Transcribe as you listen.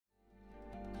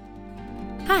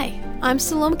Hi, I'm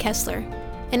Salome Kessler,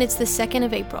 and it's the 2nd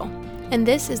of April, and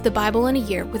this is the Bible in a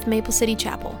Year with Maple City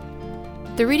Chapel.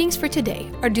 The readings for today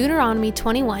are Deuteronomy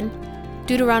 21,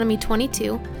 Deuteronomy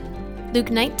 22, Luke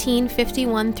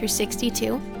 19:51 through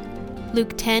 62,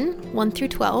 Luke 10, 1 through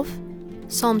 12,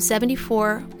 Psalm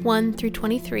 74, 1 through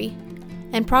 23,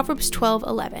 and Proverbs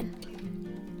 12:11.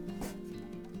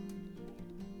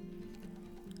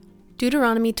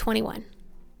 Deuteronomy 21.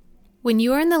 When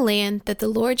you are in the land that the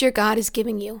Lord your God is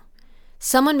giving you,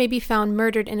 someone may be found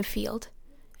murdered in a field,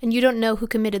 and you don't know who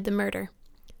committed the murder.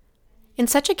 In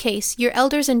such a case, your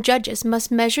elders and judges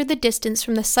must measure the distance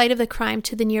from the site of the crime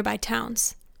to the nearby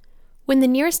towns. When the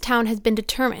nearest town has been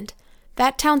determined,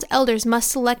 that town's elders must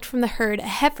select from the herd a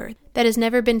heifer that has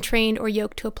never been trained or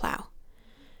yoked to a plow.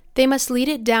 They must lead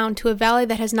it down to a valley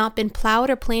that has not been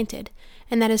plowed or planted,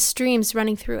 and that has streams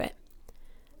running through it.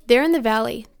 There in the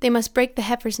valley, they must break the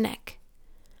heifer's neck.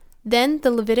 Then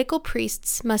the Levitical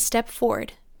priests must step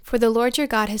forward, for the Lord your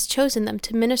God has chosen them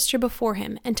to minister before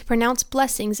him and to pronounce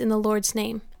blessings in the Lord's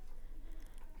name.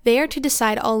 They are to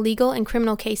decide all legal and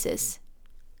criminal cases.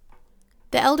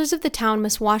 The elders of the town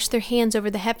must wash their hands over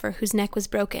the heifer whose neck was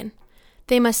broken.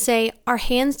 They must say, "Our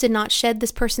hands did not shed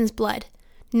this person's blood,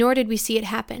 nor did we see it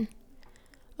happen.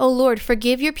 O Lord,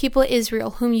 forgive your people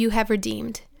Israel whom you have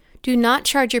redeemed. Do not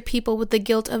charge your people with the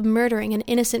guilt of murdering an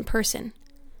innocent person."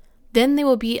 Then they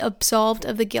will be absolved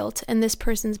of the guilt and this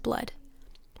person's blood.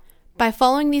 By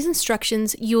following these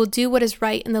instructions, you will do what is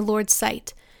right in the Lord's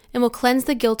sight, and will cleanse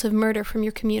the guilt of murder from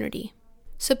your community.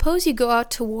 Suppose you go out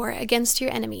to war against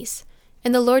your enemies,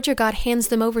 and the Lord your God hands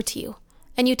them over to you,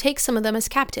 and you take some of them as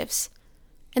captives.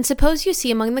 And suppose you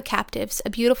see among the captives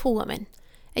a beautiful woman,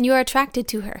 and you are attracted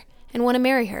to her, and want to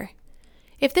marry her.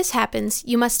 If this happens,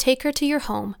 you must take her to your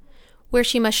home, where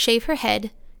she must shave her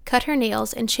head, cut her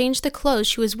nails, and change the clothes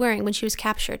she was wearing when she was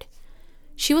captured.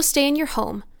 She will stay in your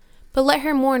home, but let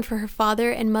her mourn for her father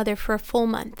and mother for a full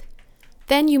month.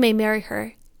 Then you may marry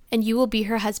her, and you will be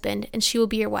her husband, and she will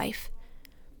be your wife.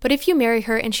 But if you marry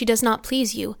her and she does not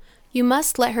please you, you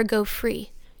must let her go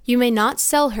free. You may not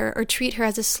sell her or treat her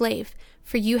as a slave,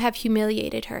 for you have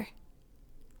humiliated her.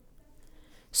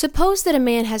 Suppose that a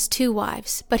man has 2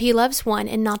 wives, but he loves one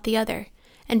and not the other,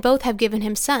 and both have given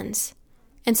him sons.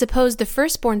 And suppose the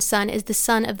firstborn son is the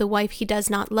son of the wife he does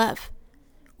not love.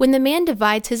 When the man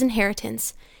divides his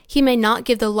inheritance, he may not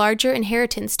give the larger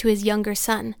inheritance to his younger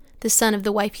son, the son of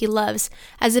the wife he loves,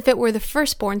 as if it were the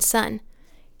firstborn son.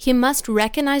 He must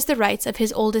recognize the rights of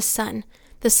his oldest son,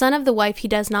 the son of the wife he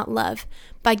does not love,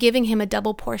 by giving him a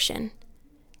double portion.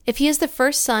 If he is the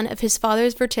first son of his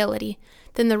father's fertility,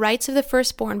 then the rights of the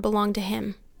firstborn belong to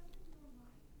him.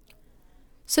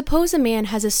 Suppose a man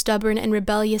has a stubborn and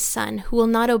rebellious son who will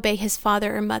not obey his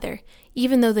father or mother,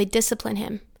 even though they discipline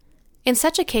him. In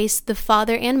such a case, the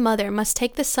father and mother must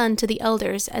take the son to the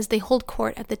elders as they hold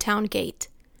court at the town gate.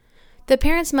 The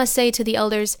parents must say to the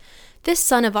elders, "This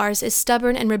son of ours is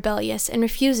stubborn and rebellious and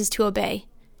refuses to obey.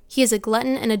 He is a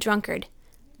glutton and a drunkard."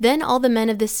 Then all the men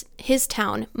of his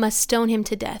town must stone him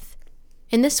to death.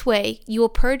 In this way, you will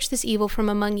purge this evil from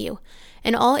among you,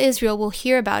 and all Israel will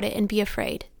hear about it and be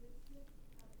afraid.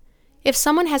 If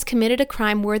someone has committed a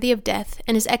crime worthy of death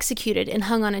and is executed and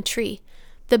hung on a tree,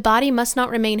 the body must not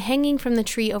remain hanging from the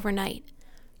tree overnight.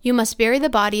 You must bury the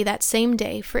body that same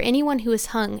day, for anyone who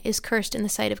is hung is cursed in the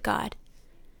sight of God.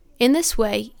 In this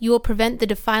way, you will prevent the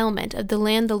defilement of the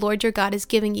land the Lord your God is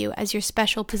giving you as your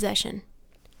special possession.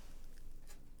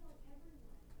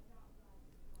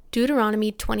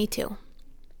 Deuteronomy 22.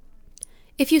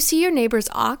 If you see your neighbor's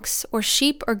ox or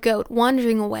sheep or goat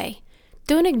wandering away,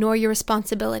 don't ignore your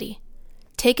responsibility.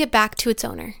 Take it back to its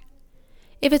owner.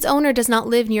 If its owner does not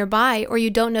live nearby or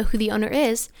you don't know who the owner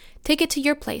is, take it to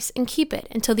your place and keep it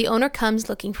until the owner comes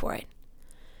looking for it.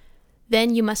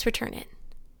 Then you must return it.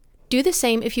 Do the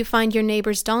same if you find your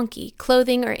neighbor's donkey,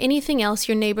 clothing, or anything else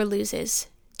your neighbor loses.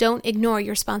 Don't ignore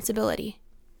your responsibility.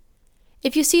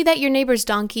 If you see that your neighbor's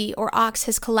donkey or ox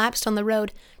has collapsed on the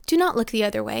road, do not look the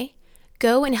other way.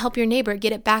 Go and help your neighbor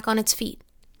get it back on its feet.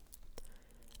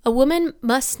 A woman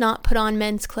must not put on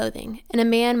men's clothing, and a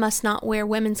man must not wear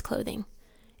women's clothing.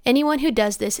 Anyone who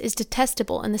does this is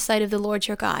detestable in the sight of the Lord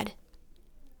your God.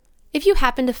 If you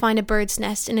happen to find a bird's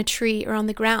nest in a tree or on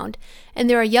the ground, and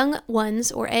there are young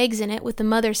ones or eggs in it with the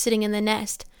mother sitting in the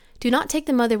nest, do not take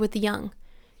the mother with the young.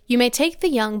 You may take the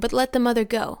young, but let the mother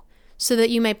go, so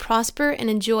that you may prosper and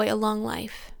enjoy a long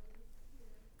life.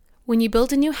 When you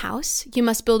build a new house, you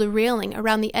must build a railing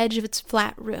around the edge of its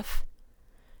flat roof.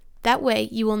 That way,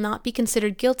 you will not be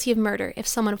considered guilty of murder if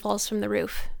someone falls from the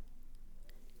roof.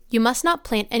 You must not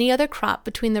plant any other crop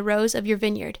between the rows of your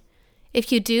vineyard.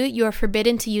 If you do, you are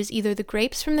forbidden to use either the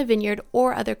grapes from the vineyard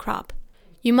or other crop.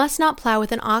 You must not plow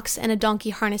with an ox and a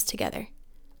donkey harnessed together.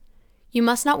 You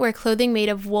must not wear clothing made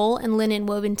of wool and linen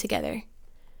woven together.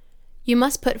 You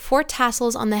must put 4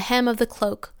 tassels on the hem of the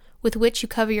cloak with which you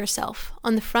cover yourself,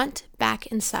 on the front,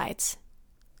 back, and sides.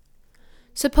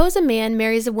 Suppose a man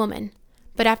marries a woman,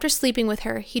 but after sleeping with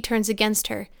her, he turns against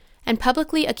her, and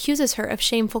publicly accuses her of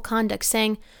shameful conduct,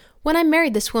 saying, "When I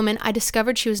married this woman, I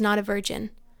discovered she was not a virgin."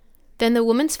 Then the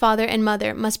woman's father and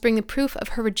mother must bring the proof of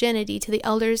her virginity to the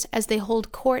elders as they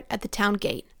hold court at the town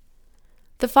gate.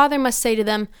 The father must say to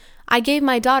them, "I gave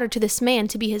my daughter to this man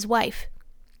to be his wife,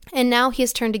 and now he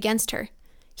has turned against her.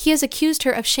 He has accused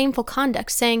her of shameful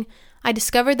conduct, saying, 'I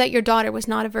discovered that your daughter was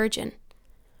not a virgin.'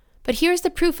 But here is the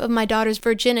proof of my daughter's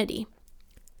virginity."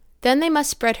 Then they must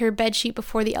spread her bedsheet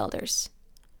before the elders.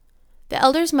 The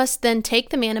elders must then take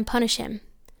the man and punish him.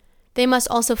 They must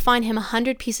also fine him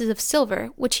 100 pieces of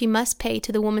silver, which he must pay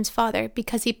to the woman's father,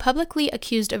 because he publicly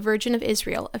accused a virgin of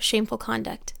Israel of shameful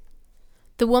conduct.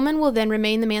 The woman will then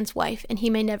remain the man's wife, and he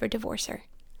may never divorce her.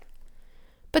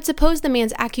 But suppose the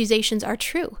man's accusations are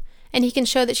true, and he can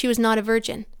show that she was not a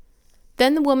virgin.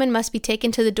 Then the woman must be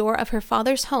taken to the door of her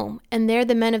father's home, and there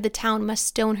the men of the town must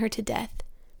stone her to death,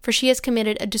 for she has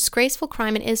committed a disgraceful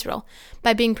crime in Israel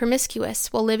by being promiscuous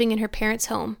while living in her parents'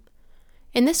 home.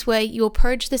 In this way you will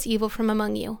purge this evil from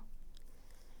among you.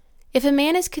 If a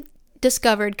man is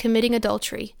discovered committing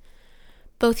adultery,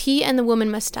 both he and the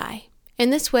woman must die. In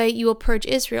this way you will purge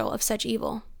Israel of such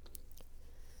evil.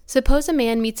 Suppose a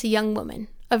man meets a young woman,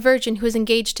 a virgin who is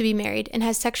engaged to be married, and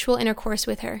has sexual intercourse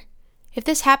with her. If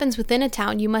this happens within a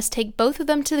town, you must take both of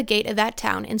them to the gate of that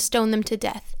town and stone them to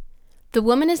death. The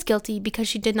woman is guilty because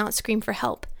she did not scream for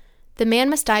help. The man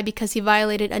must die because he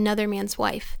violated another man's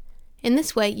wife. In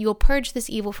this way, you will purge this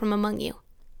evil from among you.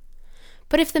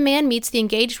 But if the man meets the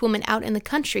engaged woman out in the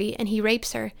country and he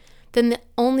rapes her, then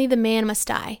only the man must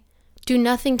die. Do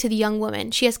nothing to the young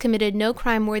woman. She has committed no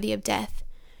crime worthy of death.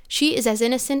 She is as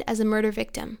innocent as a murder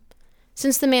victim.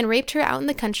 Since the man raped her out in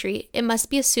the country, it must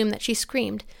be assumed that she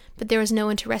screamed, but there was no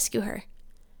one to rescue her.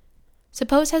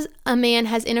 Suppose a man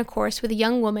has intercourse with a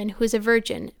young woman who is a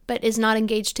virgin, but is not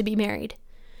engaged to be married.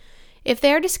 If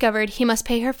they are discovered, he must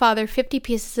pay her father 50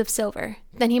 pieces of silver.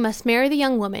 Then he must marry the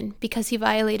young woman, because he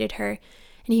violated her,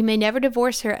 and he may never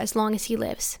divorce her as long as he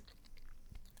lives.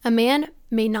 A man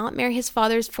may not marry his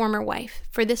father's former wife,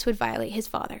 for this would violate his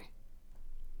father.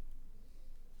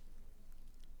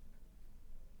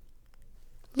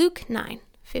 Luke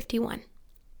 9:51.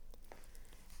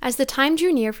 As the time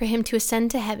drew near for him to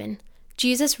ascend to heaven,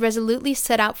 Jesus resolutely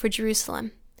set out for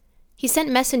Jerusalem. He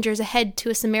sent messengers ahead to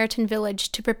a Samaritan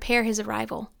village to prepare his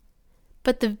arrival.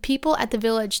 But the people at the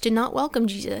village did not welcome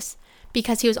Jesus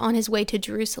because he was on his way to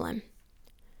Jerusalem.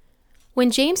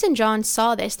 When James and John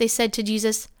saw this, they said to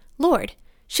Jesus, "Lord,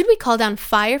 should we call down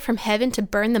fire from heaven to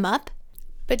burn them up?"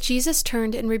 But Jesus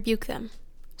turned and rebuked them.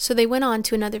 So they went on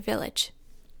to another village.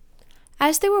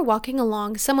 As they were walking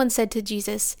along, someone said to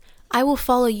Jesus, "I will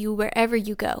follow you wherever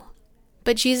you go."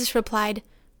 But Jesus replied,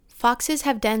 "Foxes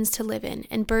have dens to live in,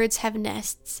 and birds have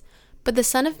nests, but the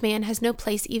Son of Man has no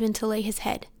place even to lay his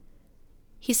head."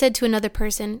 He said to another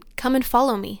person, "Come and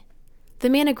follow me." The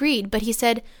man agreed, but he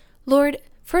said, "Lord,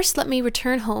 first let me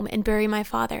return home and bury my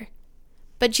father."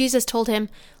 But Jesus told him,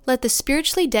 "Let the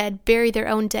spiritually dead bury their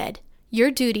own dead.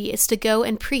 Your duty is to go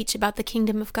and preach about the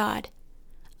kingdom of God."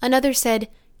 Another said,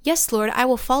 "Yes, Lord, I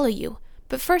will follow you,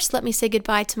 but first let me say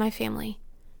goodbye to my family."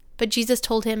 But Jesus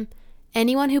told him,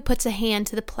 "Anyone who puts a hand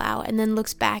to the plow and then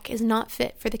looks back is not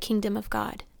fit for the kingdom of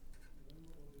God."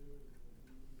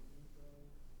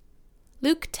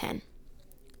 Luke 10.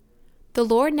 The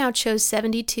Lord now chose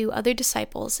 72 other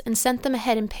disciples and sent them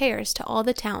ahead in pairs to all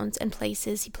the towns and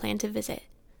places he planned to visit.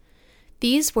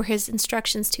 These were his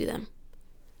instructions to them.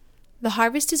 "The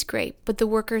harvest is great, but the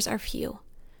workers are few.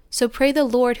 So pray the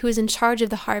Lord who is in charge of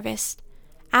the harvest.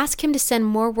 Ask him to send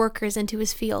more workers into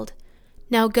his field.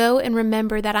 Now go and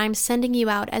remember that I am sending you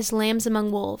out as lambs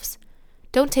among wolves.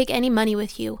 Don't take any money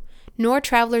with you, nor a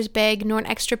traveler's bag, nor an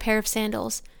extra pair of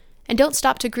sandals, and don't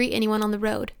stop to greet anyone on the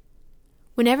road.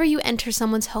 Whenever you enter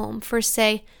someone's home, first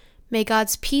say, 'May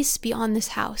God's peace be on this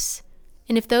house.'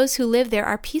 And if those who live there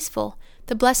are peaceful,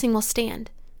 the blessing will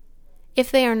stand.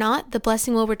 If they are not, the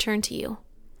blessing will return to you.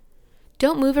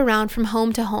 Don't move around from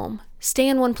home to home. Stay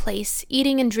in one place,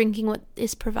 eating and drinking what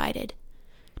is provided.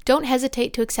 Don't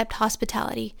hesitate to accept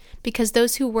hospitality, because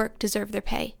those who work deserve their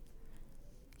pay.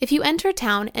 If you enter a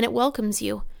town and it welcomes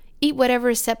you, eat whatever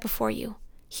is set before you.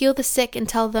 Heal the sick and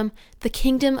tell them, 'The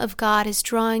kingdom of God is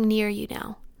drawing near you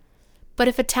now.' But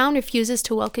if a town refuses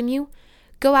to welcome you,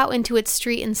 go out into its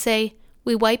street and say,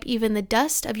 We wipe even the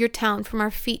dust of your town from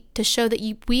our feet to show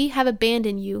that we have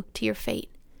abandoned you to your fate.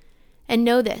 And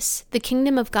know this, the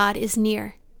kingdom of God is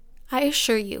near. I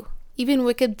assure you, even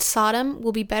wicked Sodom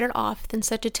will be better off than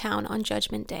such a town on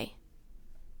Judgment Day.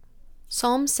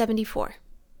 Psalm 74.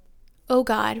 O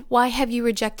God, why have you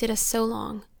rejected us so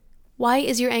long? Why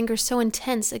is your anger so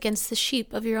intense against the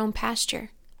sheep of your own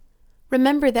pasture?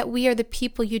 Remember that we are the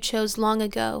people you chose long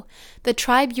ago, the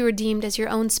tribe you redeemed as your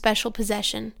own special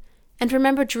possession. And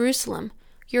remember Jerusalem,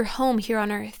 your home here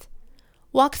on earth.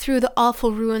 Walk through the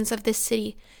awful ruins of this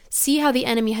city. See how the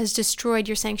enemy has destroyed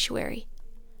your sanctuary.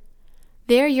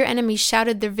 There your enemies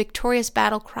shouted their victorious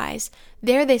battle cries.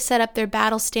 There they set up their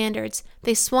battle standards.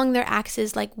 They swung their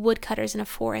axes like woodcutters in a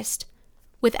forest.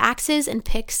 With axes and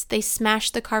picks, they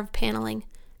smashed the carved paneling.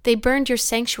 They burned your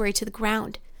sanctuary to the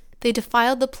ground. They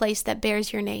defiled the place that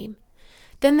bears your name.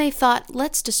 Then they thought,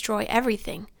 let's destroy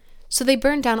everything. So they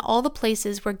burned down all the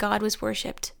places where God was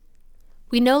worshipped.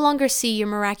 We no longer see your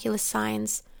miraculous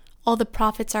signs. All the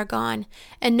prophets are gone,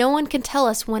 and no one can tell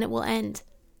us when it will end.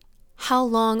 How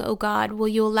long, O God, will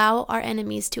you allow our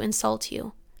enemies to insult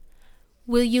you?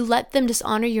 Will you let them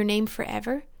dishonor your name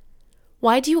forever?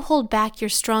 Why do you hold back your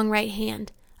strong right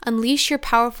hand? Unleash your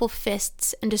powerful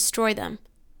fists and destroy them.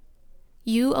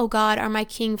 You, O God, are my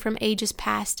king from ages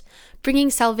past,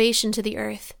 bringing salvation to the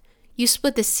earth. You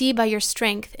split the sea by your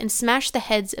strength and smashed the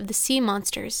heads of the sea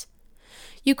monsters.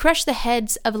 You crushed the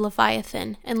heads of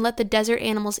Leviathan and let the desert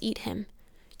animals eat him.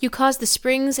 You caused the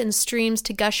springs and streams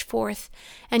to gush forth,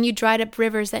 and you dried up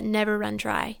rivers that never run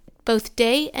dry. Both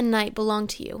day and night belong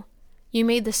to you. You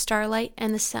made the starlight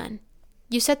and the sun.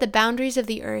 You set the boundaries of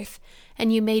the earth,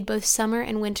 and you made both summer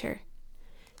and winter.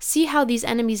 See how these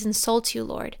enemies insult you,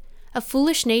 Lord. A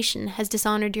foolish nation has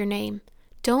dishonored your name.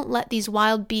 Don't let these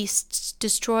wild beasts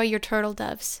destroy your turtle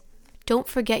doves. Don't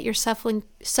forget your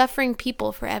suffering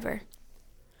people forever.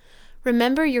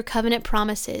 Remember your covenant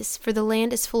promises, for the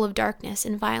land is full of darkness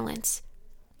and violence.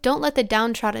 Don't let the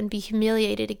downtrodden be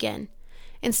humiliated again.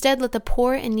 Instead, let the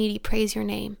poor and needy praise your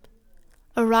name.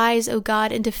 Arise, O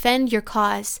God, and defend your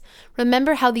cause.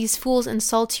 Remember how these fools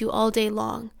insult you all day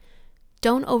long.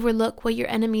 Don't overlook what your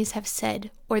enemies have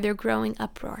said or their growing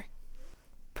uproar.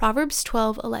 Proverbs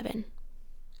 12:11.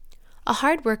 A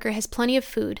hard worker has plenty of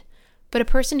food, but a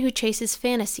person who chases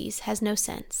fantasies has no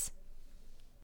sense.